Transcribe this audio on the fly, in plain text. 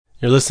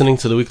You're listening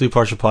to the weekly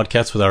Parsha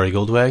podcast with Ari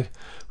Goldwag,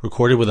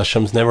 recorded with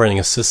Hashem's never-ending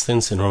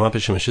assistance in Ramat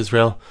Beit Shemesh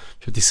Israel,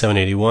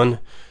 5781,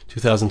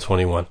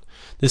 2021.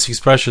 This week's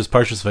Parsha is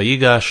Parshas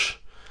Vayigash.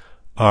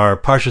 Our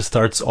Parsha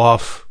starts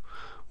off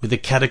with a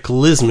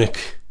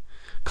cataclysmic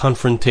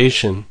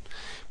confrontation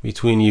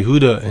between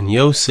Yehuda and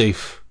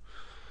Yosef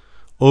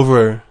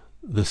over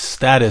the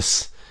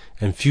status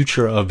and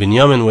future of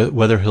Binyamin,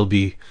 whether he'll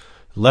be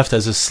left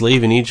as a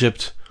slave in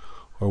Egypt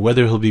or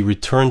whether he'll be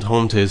returned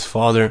home to his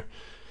father,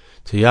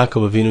 to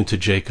Yaakov Avinu, to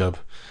Jacob.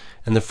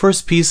 And the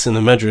first piece in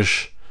the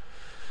Medrash,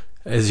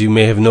 as you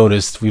may have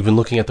noticed, we've been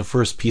looking at the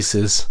first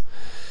pieces.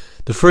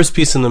 The first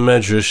piece in the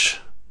Medrash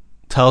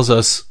tells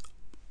us,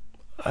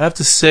 I have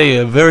to say,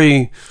 a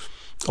very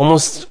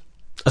almost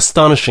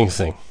astonishing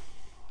thing.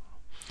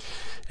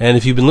 And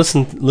if you've been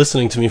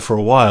listening to me for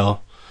a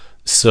while,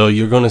 so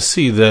you're going to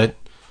see that,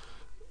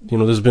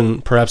 there's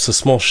been perhaps a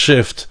small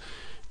shift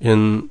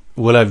in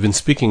what I've been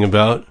speaking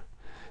about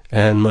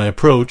and my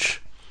approach.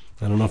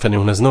 I don't know if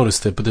anyone has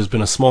noticed it, but there's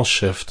been a small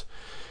shift.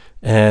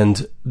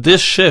 And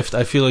this shift,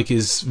 I feel like,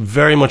 is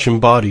very much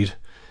embodied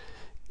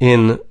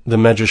in the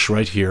Medrash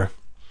right here.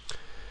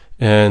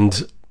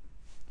 And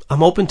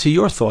I'm open to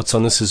your thoughts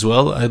on this as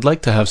well. I'd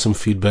like to have some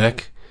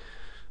feedback.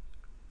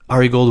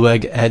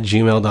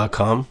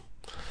 arigoldwag@gmail.com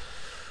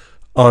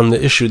on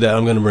the issue that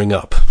I'm going to bring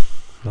up.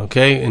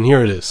 Okay, and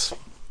here it is.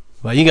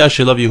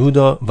 Vayigash elav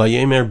Yehuda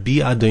vayemer bi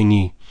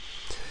adoni.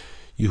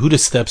 Yehuda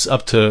steps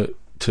up to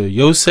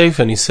Yosef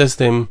and he says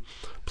to him,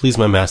 "Please,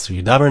 my master,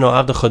 Yidaber no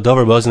avdecha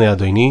davar b'oznei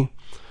adoni.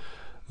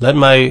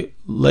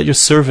 Let your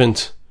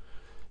servant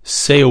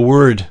say a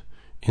word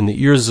in the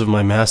ears of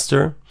my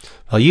master.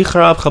 And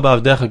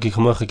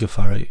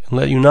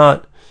let you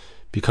not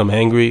become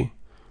angry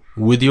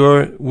with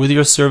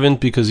your servant,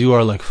 because you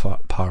are like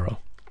Paro."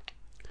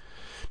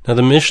 Now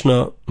the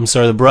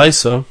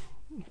Brisa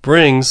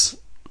brings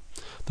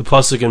the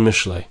pasuk in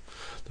Mishlei.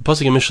 The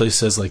pasuk in Mishlei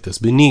says like this: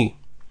 Bini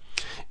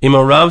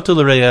imaravtu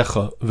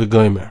l'reyecha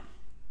v'goymer.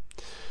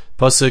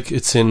 Pasuk,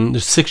 it's in the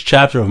 6th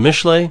chapter of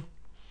Mishlei,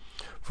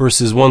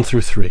 verses 1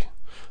 through 3.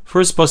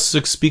 First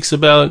pasuk speaks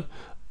about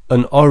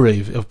an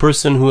arev, a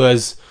person who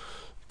has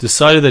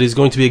decided that he's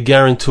going to be a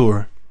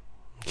guarantor.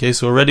 Okay,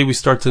 so already we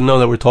start to know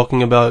that we're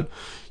talking about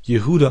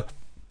Yehuda,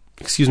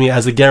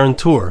 as a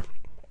guarantor.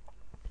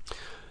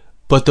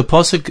 But the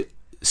pasuk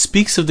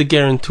speaks of the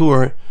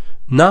guarantor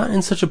not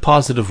in such a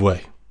positive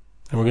way.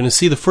 And we're going to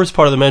see the first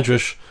part of the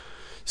Medrash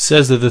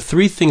says that the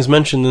 3 things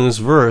mentioned in this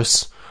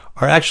verse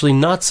are actually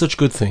not such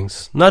good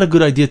things. Not a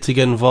good idea to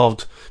get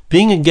involved.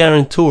 Being a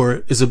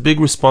guarantor is a big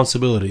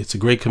responsibility. It's a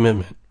great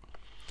commitment.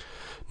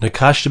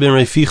 Nakashta ben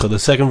Reficha, the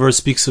second verse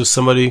speaks of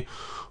somebody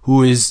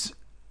who is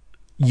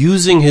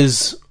using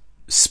his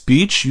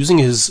speech, using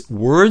his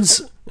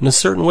words in a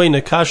certain way.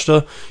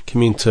 Nakashta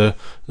can mean to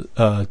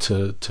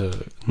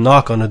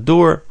knock on a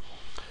door.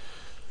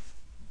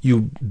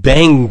 You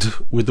banged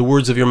with the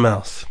words of your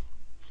mouth.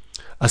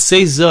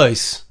 Asay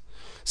Zeis,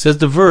 says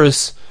the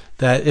verse,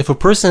 that if a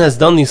person has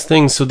done these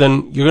things, so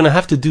then you're going to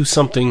have to do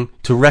something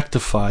to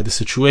rectify the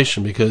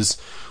situation, because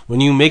when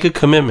you make a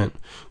commitment,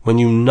 when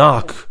you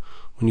knock,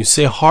 when you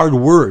say hard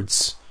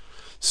words,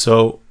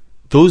 so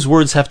those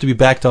words have to be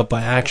backed up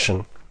by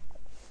action.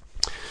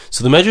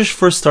 So the Medrash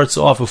first starts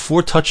off,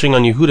 before touching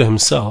on Yehuda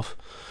himself,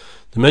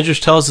 the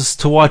Medrash tells us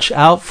to watch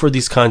out for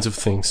these kinds of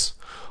things.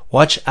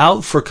 Watch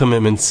out for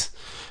commitments.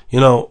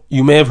 You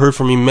may have heard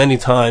from me many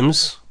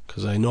times,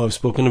 because I know I've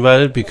spoken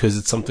about it, because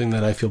it's something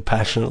that I feel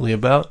passionately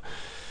about.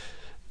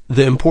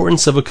 The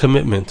importance of a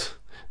commitment.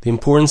 The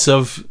importance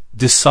of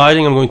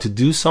deciding I'm going to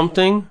do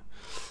something,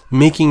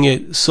 making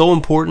it so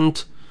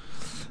important.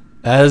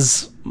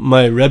 As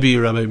my Rebbe,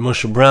 Rabbi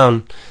Moshe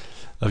Brown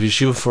of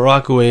Yeshiva for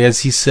Rockaway,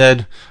 as he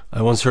said,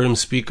 I once heard him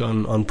speak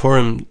on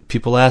Purim,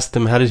 people asked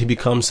him, how did he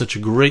become such a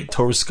great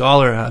Torah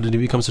scholar? How did he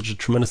become such a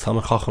tremendous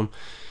Talmid Chacham?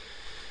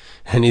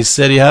 And he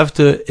said, you have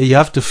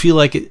to feel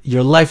like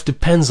your life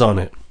depends on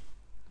it.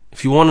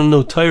 If you want to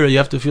know Torah, you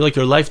have to feel like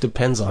your life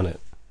depends on it.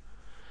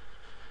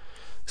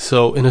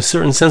 So, in a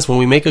certain sense, when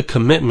we make a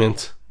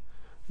commitment,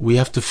 we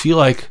have to feel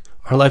like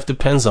our life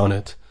depends on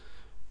it.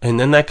 And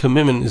then that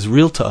commitment is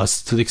real to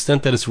us. To the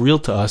extent that it's real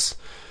to us,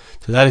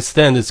 to that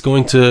extent, it's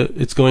going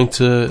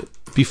to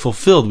be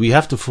fulfilled. We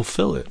have to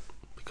fulfill it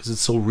because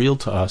it's so real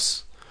to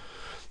us.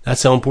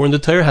 That's how important the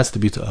Torah has to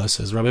be to us,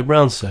 as Rabbi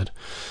Brown said.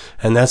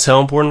 And that's how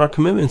important our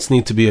commitments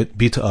need to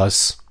be to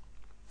us.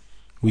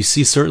 We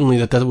see certainly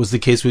that was the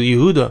case with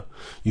Yehuda.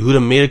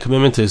 Yehuda made a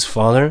commitment to his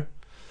father.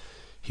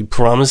 He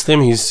promised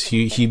him.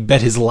 He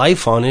bet his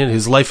life on it,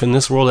 his life in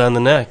this world and the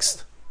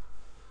next.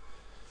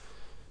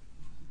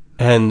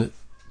 And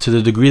to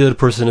the degree that a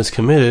person is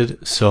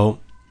committed, so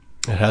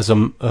it has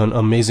an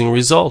amazing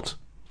result.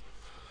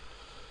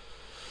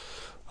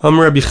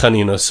 Rabbi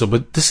Chanina.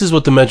 But this is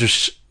what the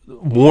Medrash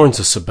warns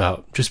us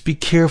about. Just be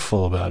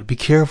careful about it. Be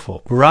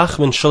careful. Barach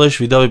ben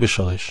shalish v'davi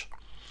b'shalish.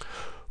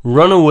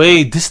 Run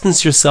away,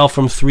 distance yourself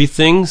from 3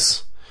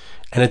 things,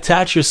 and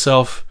attach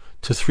yourself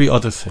to 3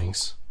 other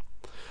things.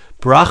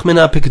 Barach min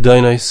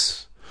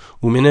ha'pikdainos,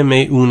 u'min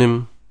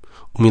ha'me'unim,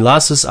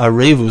 Umilasas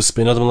arevus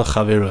ben adam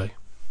lachaveroi.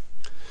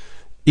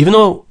 Even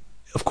though,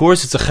 of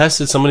course, it's a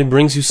chesed, somebody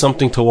brings you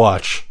something to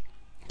watch,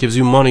 gives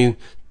you money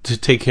to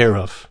take care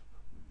of.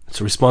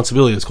 It's a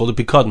responsibility. It's called a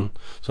pikadon.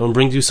 Someone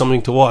brings you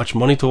something to watch,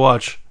 money to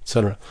watch,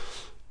 etc.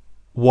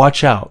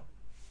 Watch out.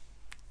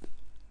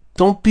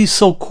 Don't be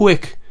so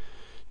quick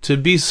to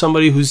be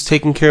somebody who's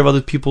taking care of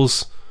other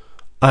people's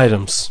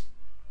items.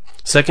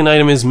 Second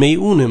item is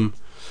mei'unim.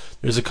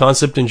 There's a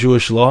concept in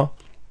Jewish law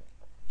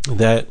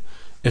that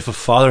if a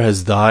father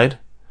has died,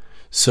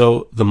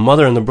 so the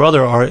mother and the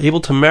brother are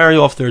able to marry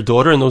off their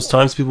daughter. In those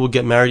times, people would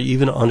get married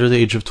even under the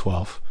age of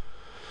 12.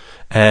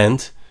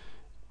 And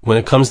when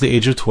it comes to the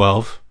age of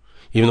 12,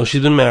 even though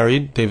she's been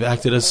married, they've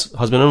acted as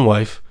husband and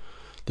wife,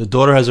 the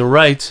daughter has a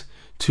right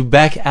to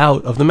back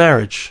out of the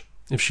marriage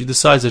if she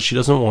decides that she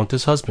doesn't want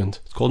this husband.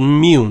 It's called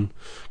miyun,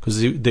 because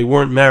they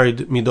weren't married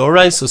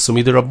midoraisa, so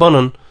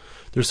midirabanan,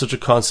 there's such a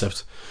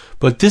concept.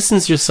 But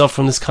distance yourself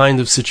from this kind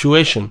of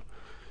situation.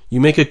 You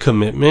make a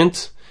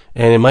commitment,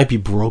 and it might be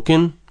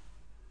broken.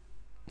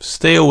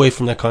 Stay away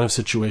from that kind of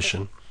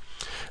situation.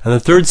 And the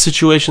third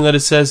situation that it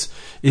says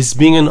is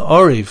being an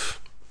ariv,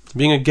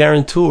 being a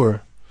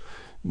guarantor,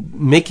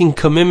 making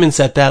commitments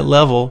at that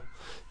level.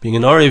 Being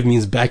an ariv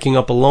means backing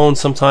up a loan.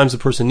 Sometimes a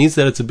person needs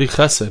that. It's a big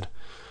chesed.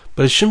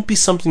 But it shouldn't be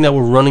something that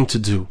we're running to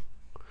do,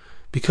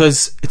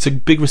 because it's a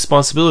big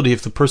responsibility.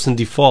 If the person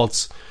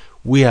defaults,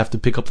 we have to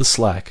pick up the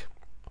slack.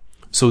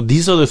 So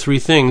these are the three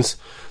things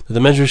that the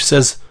Medrash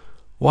says,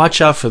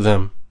 watch out for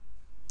them.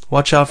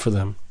 Watch out for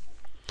them.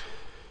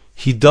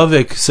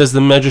 Hidavik, says the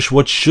Medrash,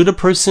 what should a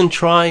person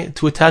try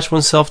to attach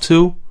oneself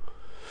to?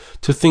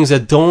 To things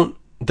to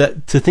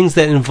things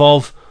that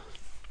involve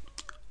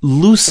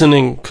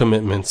loosening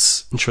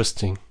commitments.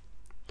 Interesting.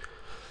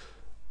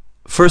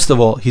 First of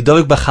all,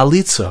 hidavik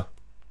b'chalitza.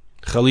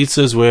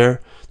 Chalitza is where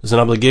there's an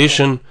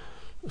obligation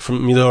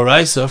from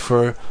midoraisa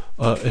for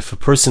if a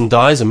person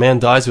dies, a man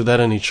dies without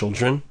any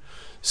children,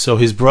 so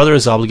his brother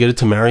is obligated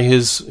to marry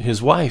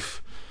his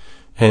wife.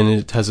 And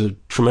it has a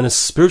tremendous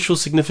spiritual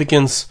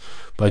significance.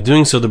 By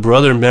doing so, the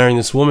brother marrying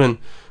this woman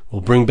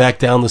will bring back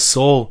down the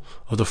soul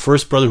of the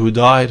first brother who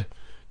died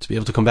to be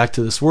able to come back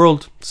to this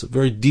world. It's a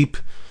very deep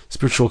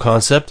spiritual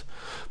concept.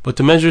 But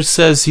the Medrash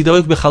says,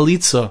 hidavik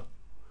b'chalitza.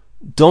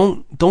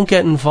 Don't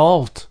get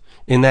involved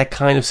in that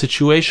kind of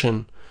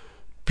situation.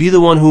 Be the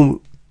one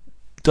who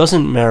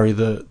doesn't marry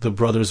the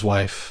brother's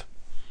wife.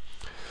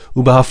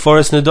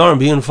 Ubahafaras nedarim,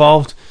 be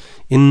involved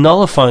in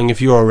nullifying.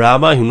 If you're a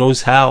rabbi who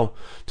knows how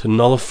to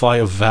nullify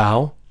a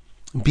vow,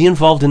 be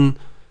involved in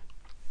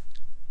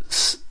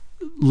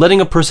letting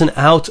a person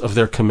out of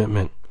their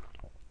commitment.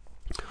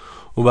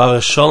 And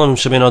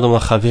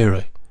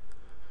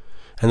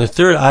the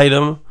third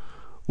item,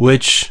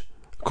 which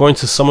according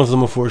to some of the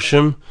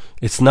Meforshim,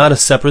 it's not a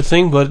separate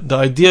thing, but the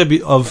idea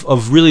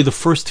of really the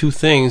first two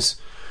things,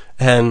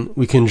 and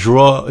we can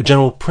draw a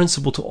general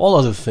principle to all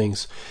other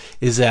things,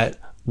 is that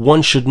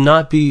one should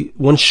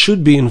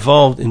be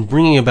involved in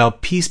bringing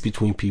about peace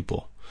between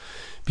people.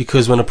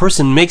 Because when a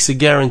person makes a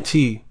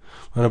guarantee,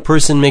 when a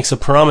person makes a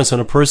promise, when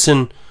a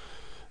person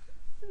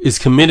is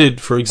committed,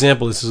 for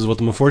example, this is what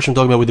the Meforshim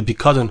talk about with the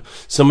pikadon,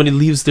 somebody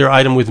leaves their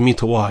item with me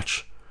to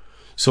watch.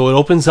 So it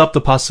opens up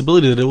the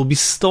possibility that it will be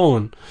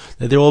stolen,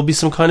 that there will be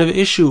some kind of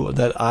issue,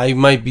 that I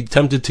might be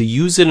tempted to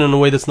use it in a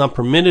way that's not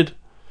permitted.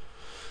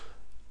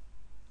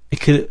 It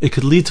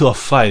could lead to a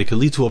fight, it could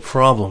lead to a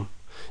problem,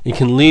 it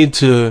can lead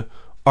to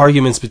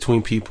arguments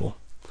between people.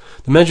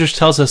 The Medrash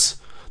tells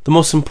us the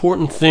most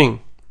important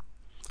thing,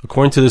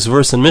 according to this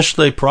verse in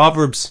Mishlei,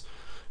 Proverbs,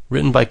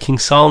 written by King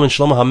Solomon,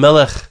 Shlomo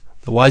HaMelech,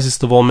 the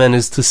wisest of all men,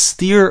 is to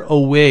steer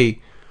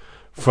away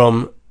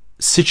from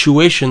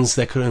situations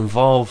that could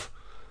involve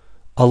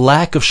a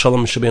lack of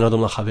shalom shebein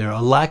adam lachaver,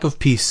 a lack of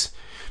peace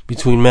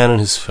between man and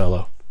his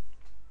fellow.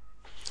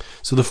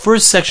 So the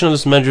first section of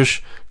this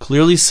Medrash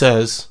clearly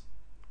says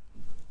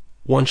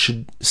one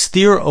should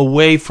steer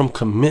away from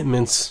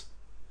commitments.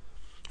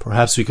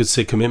 Perhaps we could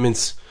say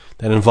commitments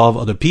that involve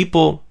other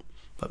people,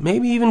 but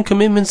maybe even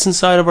commitments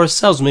inside of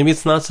ourselves. Maybe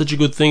it's not such a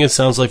good thing, it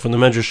sounds like, from the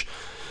Medrash,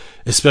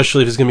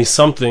 especially if it's going to be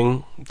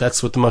something,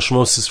 that's what the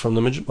mashmos is from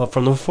the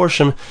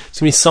Meforshim, it's going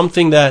to be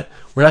something that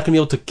we're not going to be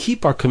able to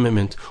keep our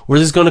commitment, or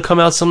there's going to come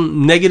out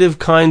some negative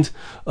kind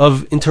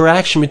of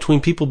interaction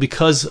between people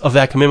because of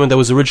that commitment that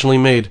was originally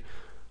made.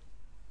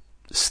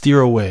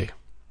 Steer away.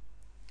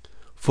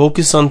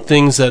 Focus on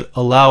things that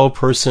allow a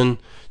person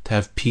to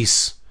have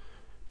peace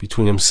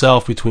between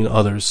himself, between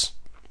others.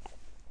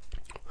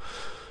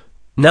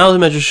 Now the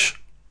Medrash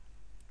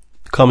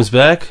comes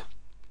back.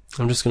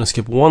 I'm just going to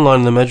skip one line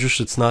in the Medrash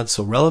that's not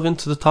so relevant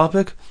to the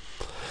topic.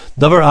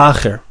 Davar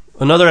acher,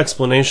 another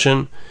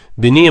explanation.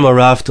 Bini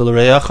imarav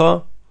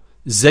telereacha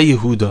ze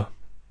Yehuda.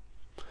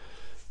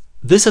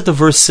 This that the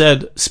verse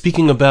said,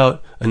 speaking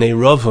about an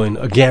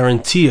eravon, a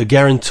guarantee, a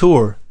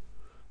guarantor.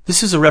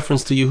 This is a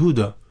reference to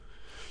Yehuda.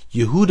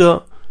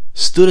 Yehuda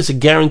stood as a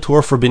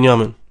guarantor for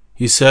Binyamin.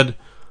 He said,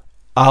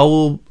 I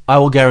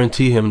will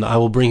guarantee him, I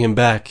will bring him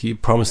back. He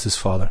promised his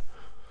father.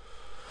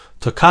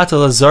 Tokata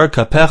lazar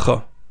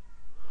kapecha.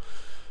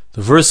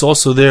 The verse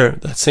also there,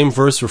 that same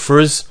verse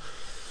refers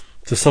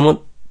to someone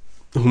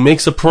who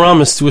makes a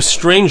promise to a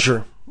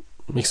stranger.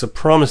 Makes a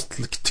promise,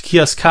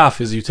 Tkiyas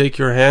Kaf, is you take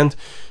your hand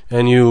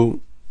and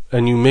you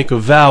make a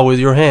vow with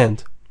your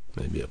hand.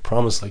 Maybe a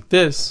promise like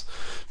this,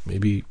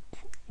 maybe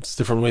it's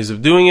different ways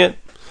of doing it.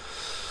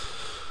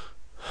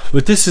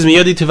 But this is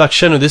Miyadi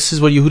Tivakshenu. This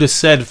is what Yehuda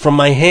said. From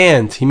my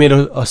hand, he made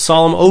a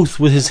solemn oath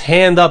with his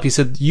hand up. He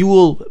said, you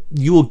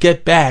will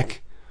get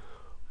back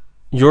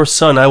your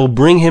son. I will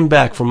bring him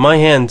back. From my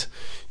hand,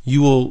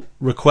 you will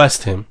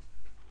request him.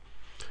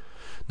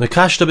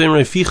 Nakashta ben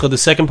Reficha, the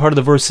second part of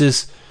the verse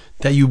is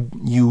that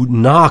you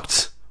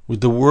knocked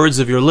with the words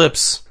of your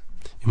lips.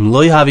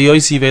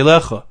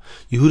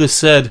 Yehuda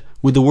said,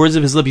 with the words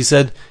of his lip, he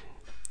said,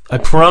 I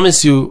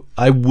promise you,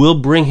 I will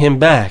bring him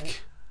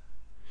back.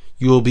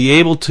 You will be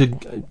able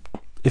to,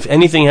 if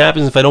anything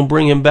happens, if I don't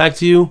bring him back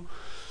to you,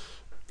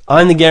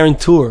 I'm the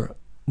guarantor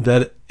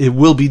that it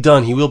will be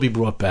done. He will be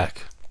brought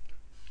back.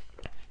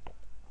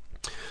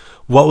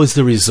 What was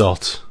the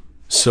result?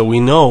 So we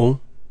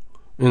know,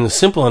 in the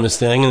simple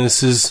understanding, and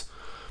this is,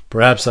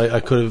 perhaps I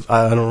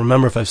don't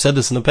remember if I've said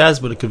this in the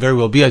past, but it could very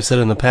well be I've said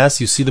it in the past,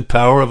 you see the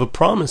power of a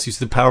promise, you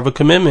see the power of a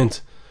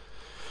commitment.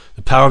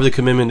 The power of the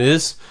commitment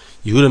is,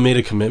 Yehuda made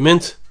a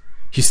commitment,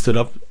 he stood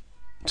up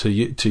to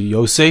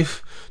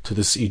Yosef, to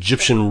this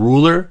Egyptian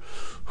ruler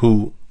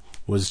who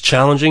was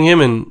challenging him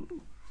and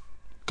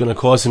going to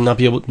cause him not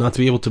to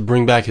be able to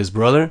bring back his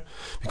brother.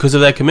 Because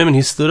of that commitment,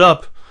 he stood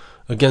up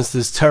against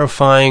this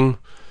terrifying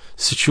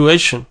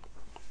situation.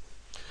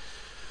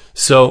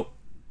 So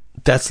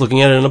that's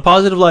looking at it in a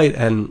positive light,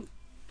 and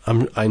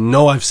I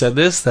know I've said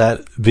this,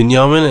 that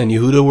Binyamin and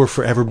Yehuda were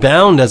forever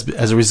bound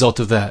as a result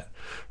of that,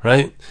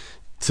 right?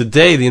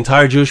 Today, the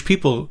entire Jewish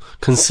people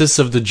consists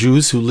of the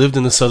Jews who lived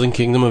in the southern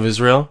kingdom of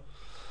Israel,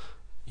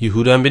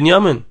 Yehuda and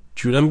Binyamin,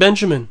 Judah and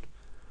Benjamin.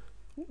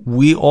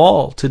 We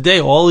all, today,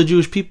 all the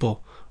Jewish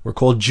people, we're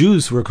called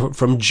Jews, we're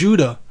from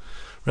Judah,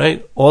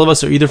 right? All of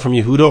us are either from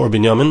Yehuda or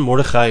Binyamin.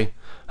 Mordechai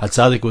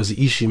HaTzadik was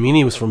Ish Yemini,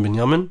 he was from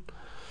Binyamin.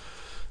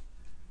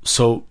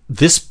 So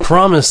this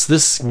promise,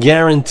 this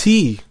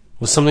guarantee,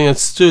 was something that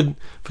stood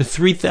for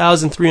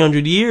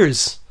 3,300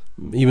 years,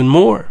 even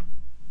more,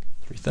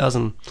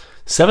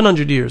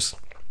 3,700 years.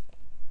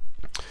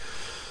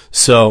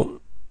 So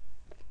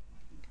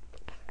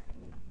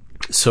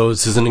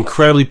this is an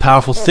incredibly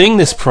powerful thing,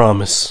 this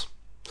promise,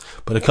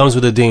 but it comes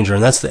with a danger,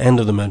 and that's the end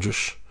of the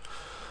Medrash.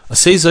 He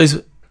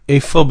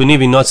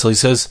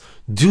says,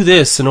 do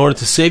this in order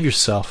to save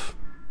yourself.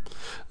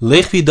 And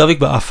as the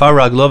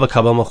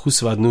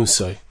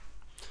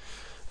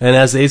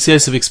Eitz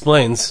Yosef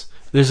explains,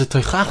 there's a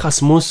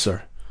toichachas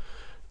musar.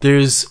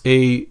 There's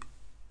an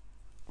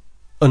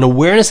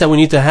awareness that we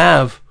need to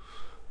have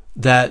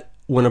that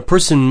when a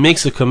person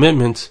makes a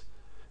commitment,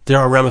 there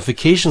are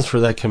ramifications for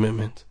that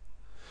commitment.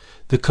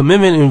 The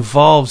commitment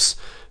involves,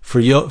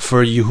 for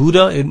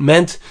Yehuda, it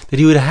meant that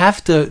he would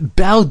have to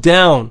bow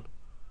down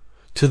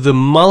to the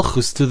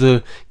malchus, to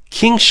the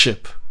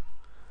kingship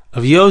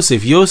of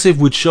Yosef. Yosef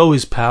would show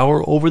his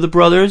power over the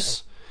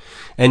brothers,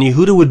 and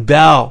Yehuda would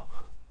bow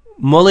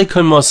Molei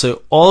Kan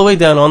Moshe all the way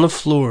down on the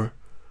floor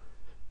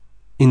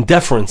in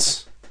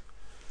deference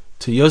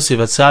to Yosef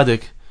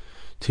HaTzadik,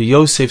 to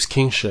Yosef's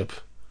kingship,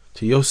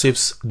 to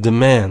Yosef's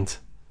demand,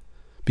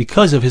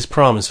 because of his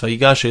promise.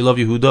 Vayigash Elav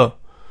Yehuda,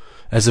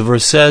 as the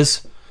verse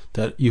says,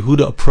 that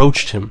Yehuda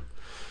approached him,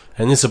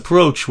 and this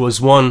approach was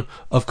one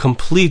of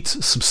complete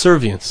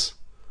subservience,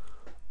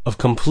 of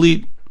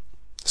complete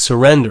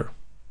surrender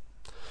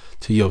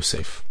to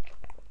Yosef.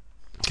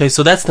 Okay,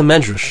 so that's the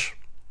Medrash.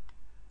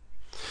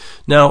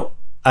 Now,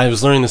 I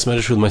was learning this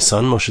Medrash with my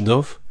son, Moshe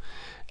Dov,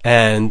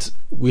 and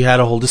we had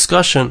a whole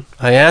discussion.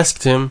 I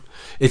asked him,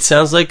 it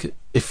sounds like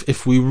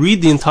if we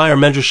read the entire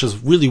Medrash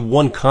as really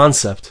one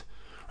concept,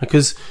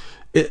 because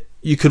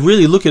you could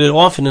really look at it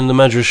often in the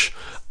Medrash.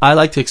 I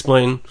like to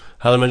explain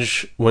how the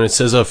Medrash, when it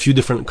says a few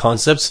different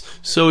concepts,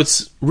 so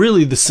it's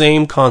really the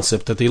same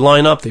concept, that they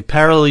line up, they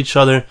parallel each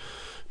other,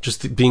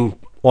 just being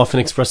often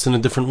expressed in a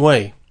different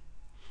way.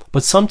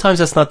 But sometimes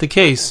that's not the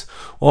case.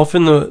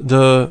 Often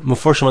the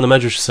Meforshim on the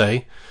Medrash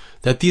say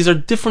that these are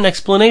different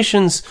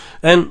explanations,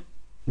 and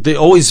they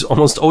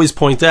almost always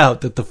point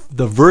out that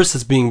the verse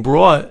that's being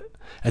brought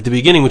at the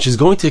beginning, which is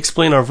going to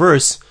explain our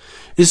verse,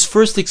 is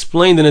first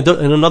explained in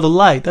another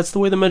light. That's the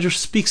way the Medrash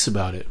speaks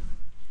about it.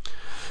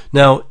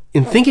 Now,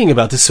 in thinking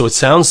about this, so it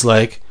sounds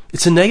like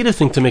it's a negative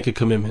thing to make a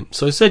commitment.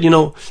 So I said, did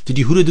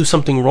Yehuda do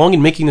something wrong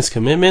in making this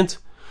commitment?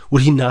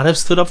 Would he not have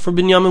stood up for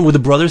Binyamin? Would the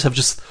brothers have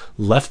just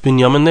left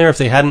Binyamin there if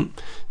they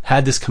hadn't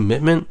had this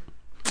commitment?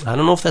 I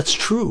don't know if that's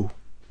true.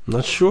 I'm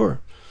not sure.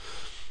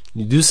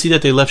 You do see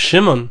that they left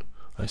Shimon.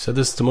 I said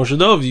this to Moshe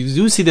Dov. You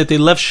do see that they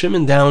left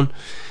Shimon down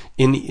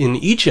in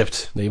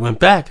Egypt. They went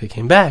back. They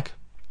came back.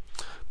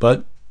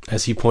 But,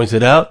 as he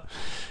pointed out,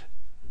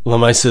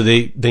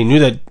 Lamaisa, they knew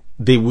that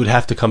they would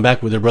have to come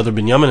back with their brother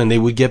Binyamin, and they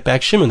would get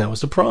back Shimon. That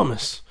was the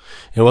promise.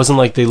 It wasn't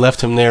like they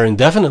left him there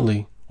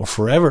indefinitely or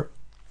forever.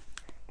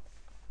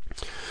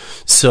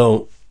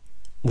 So,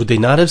 would they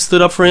not have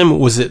stood up for him?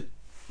 Was it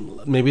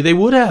maybe they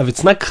would have.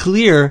 It's not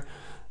clear.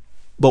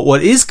 But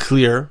what is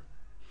clear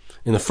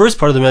in the first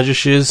part of the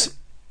Medrash is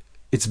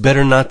it's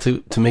better not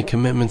to make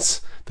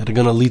commitments that are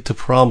going to lead to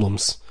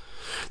problems.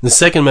 In the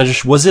second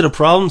Medrash, was it a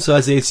problem? So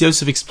as the Eitz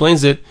Yosef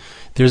explains it,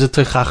 there's a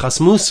Teichachas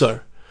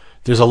Musar.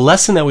 There's a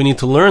lesson that we need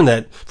to learn,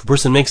 that if a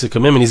person makes a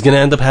commitment, he's going to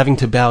end up having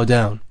to bow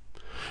down.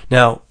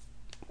 Now,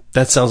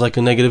 that sounds like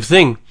a negative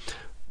thing,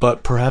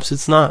 but perhaps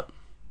it's not.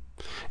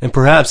 And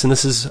perhaps, and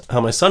this is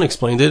how my son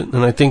explained it,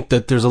 and I think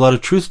that there's a lot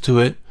of truth to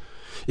it,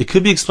 it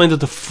could be explained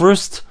that the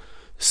first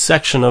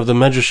section of the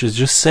Medrash is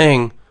just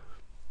saying,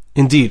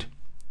 indeed,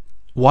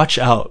 watch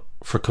out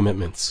for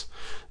commitments.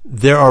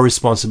 There are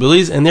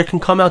responsibilities, and there can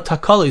come out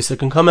takalis, there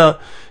can come out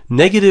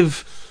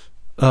negative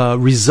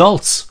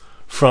results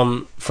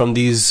from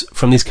these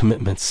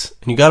commitments,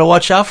 and you got to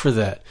watch out for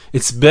that.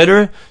 It's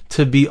better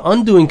to be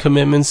undoing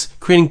commitments,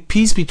 creating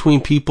peace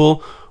between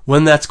people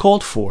when that's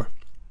called for.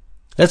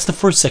 That's the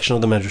first section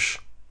of the Medrash.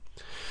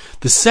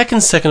 The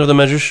second section of the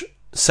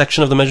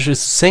Medrash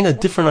is saying a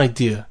different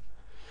idea.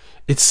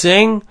 It's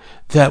saying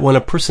that when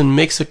a person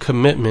makes a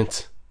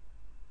commitment,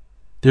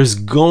 there's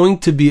going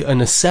to be a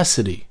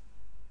necessity,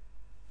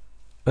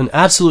 an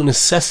absolute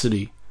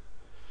necessity,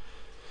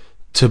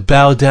 to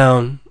bow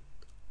down.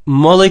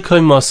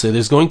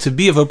 There's going to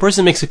be, if a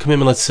person makes a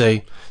commitment, let's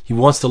say he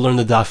wants to learn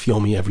the Daf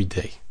Yomi every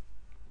day,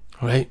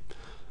 right?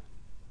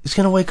 He's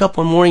going to wake up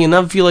one morning and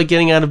not feel like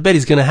getting out of bed.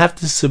 He's going to have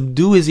to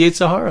subdue his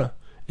Yetzer Hara.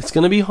 It's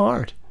going to be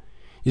hard.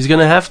 He's going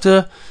to have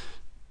to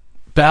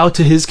bow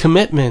to his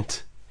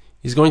commitment.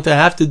 He's going to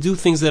have to do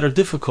things that are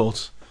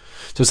difficult.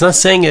 So it's not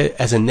saying it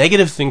as a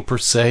negative thing per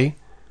se,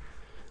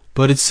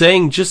 but it's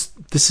saying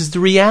just this is the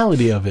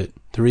reality of it.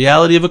 The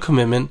reality of a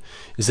commitment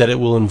is that it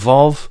will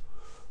involve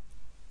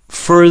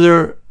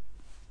further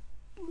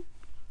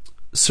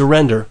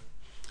surrender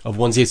of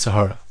one's Yetzer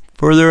Hara,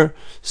 further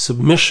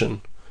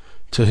submission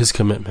to his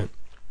commitment.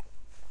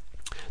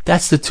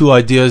 That's the two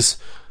ideas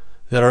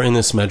that are in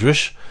this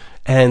Medrash.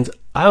 And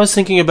I was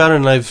thinking about it,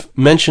 and I've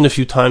mentioned a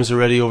few times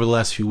already over the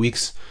last few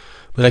weeks,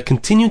 but I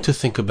continue to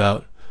think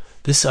about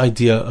this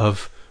idea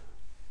of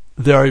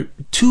there are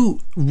two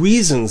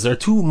reasons, there are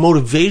two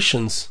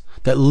motivations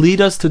that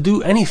lead us to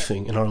do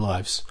anything in our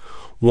lives.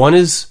 One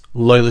is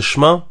Lo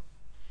Lishma,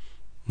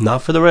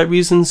 not for the right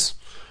reasons.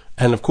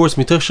 And of course,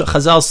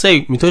 Chazal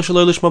say,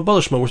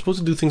 we're supposed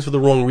to do things for the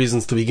wrong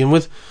reasons to begin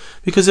with,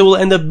 because it will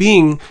end up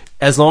being,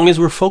 as long as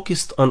we're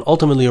focused on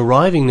ultimately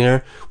arriving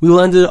there, we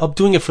will end up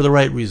doing it for the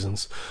right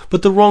reasons.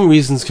 But the wrong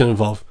reasons can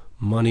involve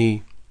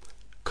money,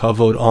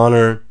 kavod,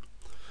 honor,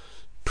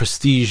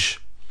 prestige,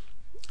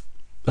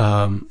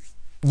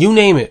 you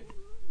name it,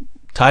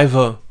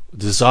 taiva,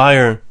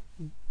 desire.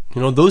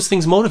 Those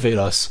things motivate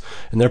us,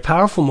 and they're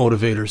powerful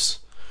motivators.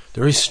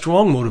 They're very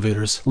strong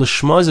motivators.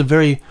 Lishma is a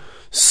very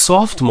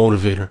soft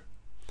motivator.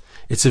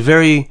 It's a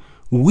very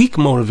weak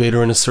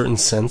motivator in a certain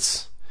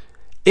sense.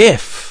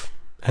 If,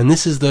 and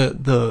this is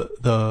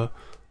the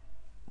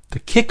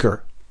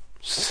kicker,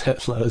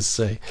 let us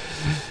say,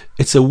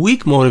 it's a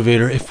weak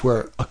motivator if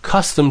we're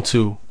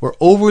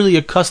overly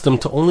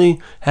accustomed to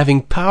only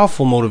having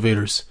powerful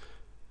motivators.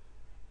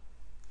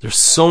 There's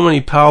so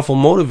many powerful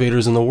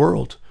motivators in the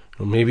world.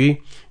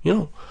 Maybe,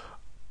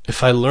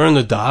 if I learn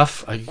the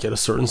daf, I get a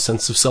certain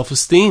sense of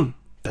self-esteem.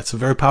 That's a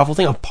very powerful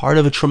thing. I'm part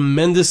of a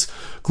tremendous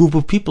group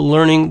of people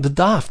learning the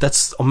daf.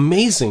 That's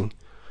amazing.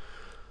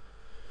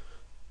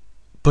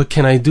 But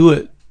can I do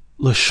it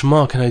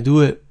lishma?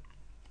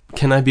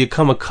 Can I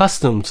become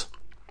accustomed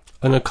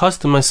and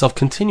accustom myself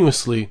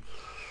continuously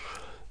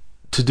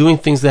to doing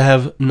things that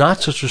have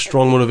not such a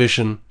strong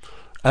motivation?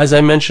 As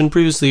I mentioned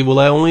previously, will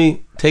I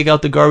only take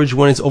out the garbage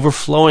when it's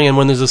overflowing and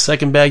when there's a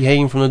second bag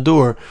hanging from the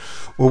door?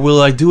 Or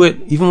will I do it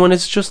even when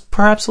it's just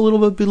perhaps a little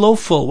bit below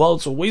full? Well,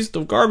 it's a waste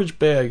of garbage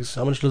bags.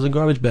 How much does a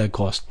garbage bag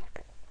cost?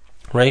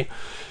 Right?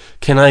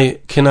 Can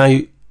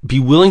I be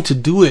willing to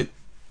do it?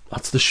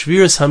 That's the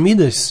Shviras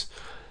Hamidus.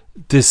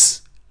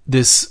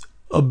 This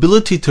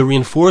ability to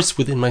reinforce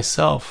within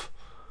myself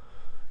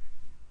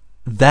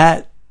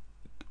that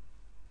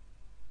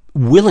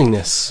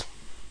willingness,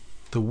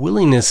 the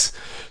willingness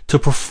to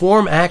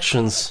perform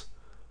actions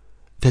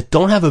that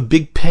don't have a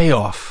big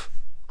payoff.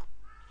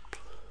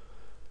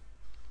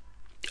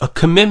 A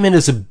commitment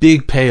is a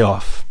big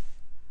payoff.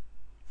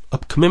 A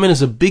commitment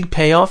is a big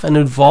payoff and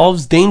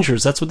involves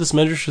dangers. That's what this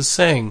Medrash is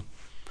saying.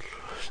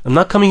 I'm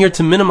not coming here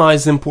to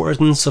minimize the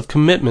importance of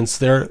commitments.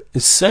 They're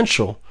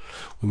essential.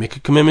 We make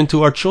a commitment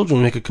to our children.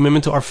 We make a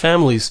commitment to our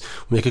families.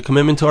 We make a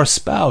commitment to our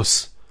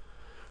spouse.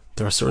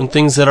 There are certain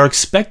things that are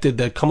expected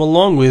that come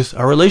along with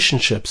our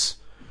relationships.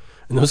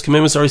 And those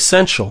commitments are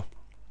essential.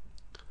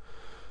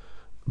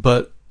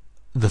 But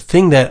the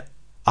thing that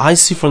I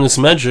see from this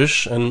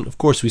Medrash, and of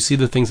course we see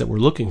the things that we're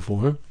looking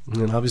for,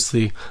 and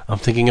obviously I'm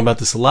thinking about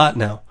this a lot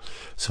now.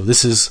 So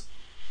this is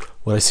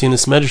what I see in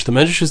this Medrash. The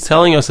Medrash is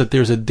telling us that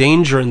there's a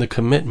danger in the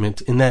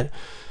commitment, in that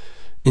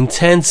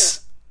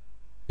intense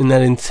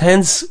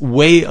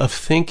way of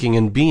thinking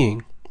and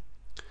being.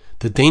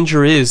 The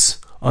danger is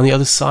on the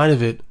other side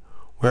of it,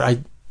 where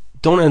I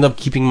don't end up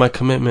keeping my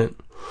commitment,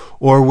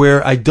 or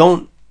where I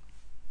don't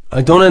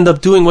I don't end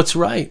up doing what's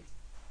right.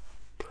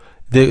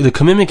 The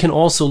commitment can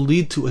also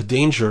lead to a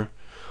danger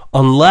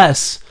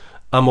unless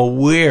I'm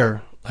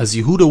aware, as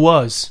Yehuda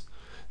was,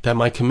 that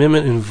my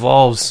commitment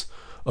involves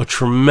a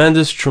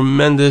tremendous,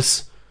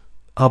 tremendous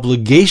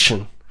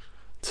obligation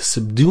to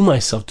subdue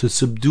myself, to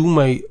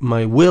subdue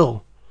my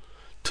will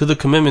to the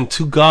commitment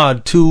to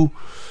God, to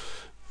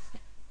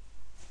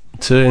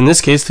in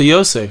this case, to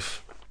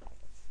Yosef.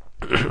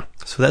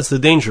 So that's the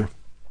danger.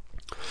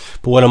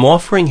 But what I'm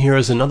offering here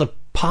is another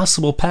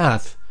possible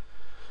path.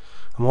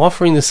 I'm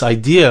offering this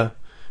idea,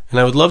 and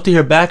I would love to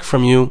hear back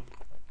from you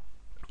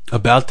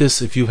about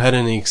this if you've had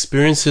any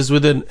experiences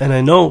with it. And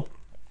I know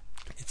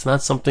it's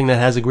not something that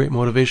has a great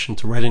motivation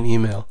to write an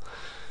email.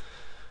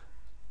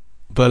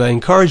 But I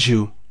encourage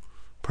you,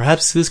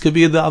 perhaps this could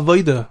be the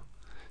avodah,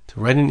 to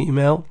write an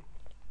email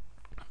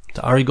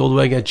to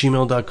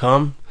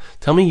arigoldwag@gmail.com.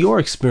 Tell me your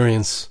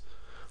experience.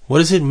 What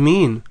does it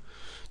mean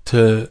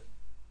to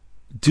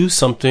do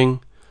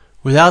something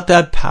without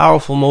that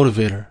powerful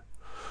motivator?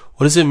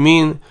 What does it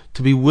mean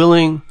to be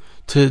willing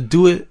to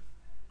do it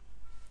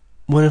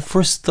when it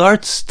first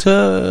starts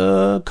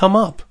to come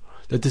up,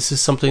 that this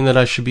is something that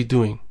I should be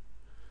doing?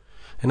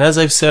 And as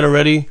I've said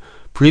already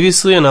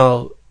previously, and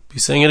I'll be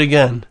saying it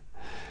again,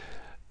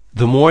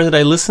 the more that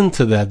I listen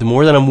to that, the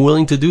more that I'm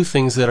willing to do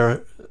things that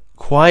are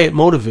quiet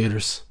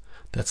motivators,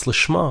 that's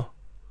lishma,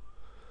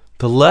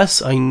 the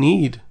less I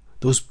need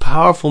those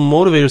powerful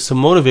motivators to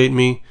motivate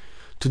me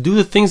to do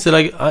the things that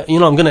I'm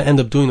going to end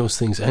up doing those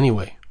things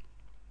anyway.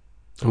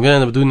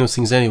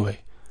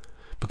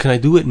 But can I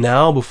do it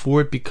now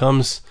before it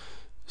becomes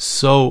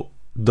so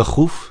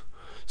dachuf,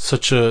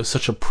 such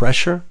a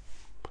pressure?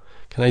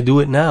 Can I do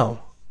it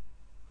now?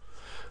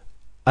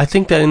 I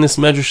think that in this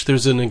medrash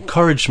there's an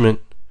encouragement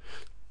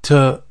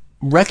to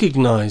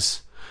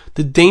recognize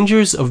the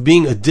dangers of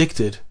being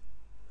addicted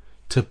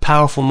to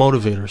powerful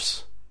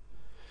motivators.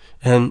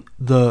 And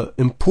the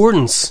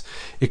importance,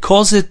 it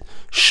calls it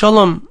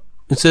shalom.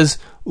 It says,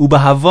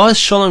 Ubahavas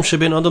shalom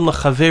sheben adam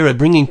lachavera,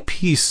 bringing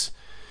peace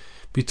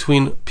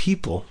between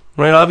people.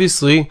 Right?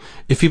 Obviously,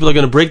 if people are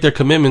going to break their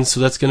commitments, so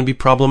that's going to be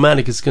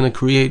problematic. It's going to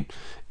create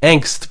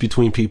angst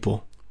between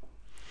people.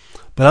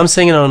 But I'm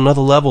saying it on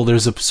another level.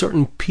 There's a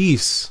certain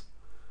peace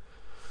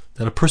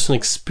that a person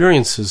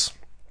experiences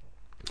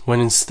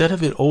when instead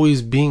of it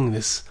always being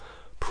this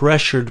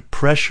pressured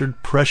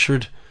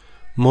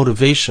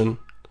motivation,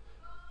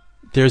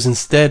 there's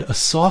instead a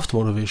soft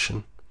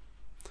motivation.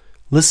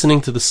 Listening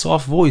to the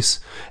soft voice.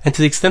 And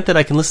to the extent that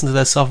I can listen to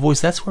that soft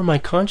voice, that's where my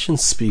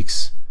conscience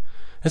speaks.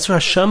 That's where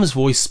Hashem's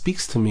voice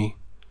speaks to me.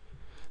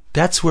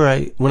 That's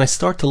where when I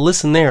start to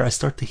listen there, I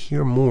start to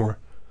hear more.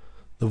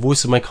 The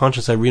voice of my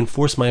conscience, I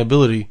reinforce my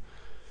ability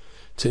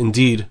to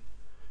indeed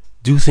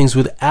do things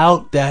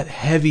without that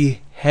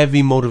heavy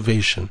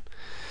motivation.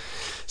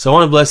 So I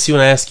want to bless you,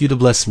 and I ask you to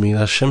bless me. That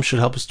Hashem should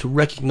help us to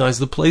recognize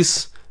the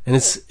place, and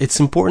it's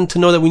important to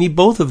know that we need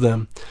both of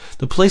them.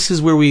 The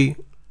places where we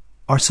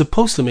are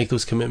supposed to make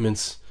those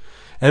commitments,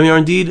 and we are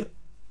indeed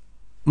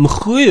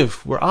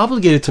mechuyev, we're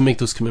obligated to make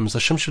those commitments.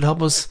 Hashem should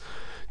help us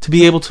to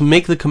be able to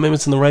make the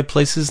commitments in the right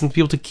places and to be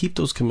able to keep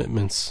those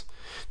commitments,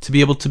 to be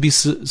able to be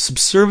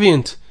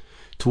subservient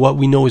to what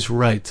we know is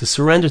right, to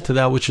surrender to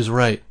that which is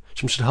right.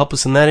 Hashem should help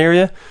us in that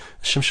area.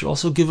 Hashem should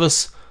also give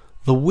us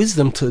the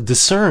wisdom to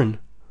discern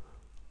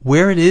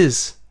where it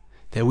is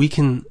that we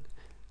can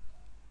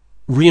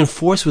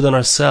reinforce within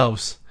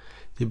ourselves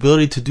the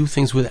ability to do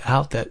things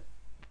without that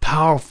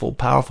powerful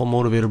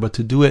motivator, but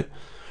to do it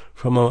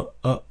from a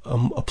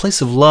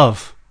place of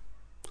love,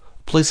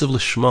 a place of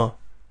lishma,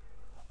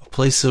 a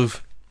place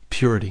of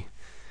purity.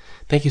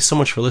 Thank you so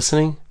much for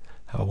listening.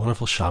 Have a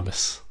wonderful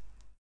Shabbos.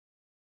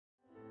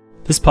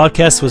 This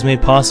podcast was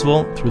made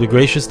possible through the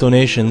gracious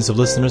donations of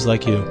listeners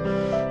like you.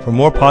 For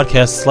more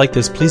podcasts like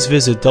this, please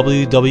visit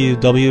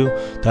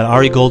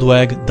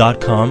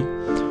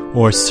www.arigoldwag.com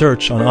or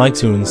search on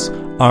iTunes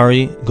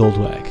Ari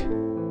Goldwag.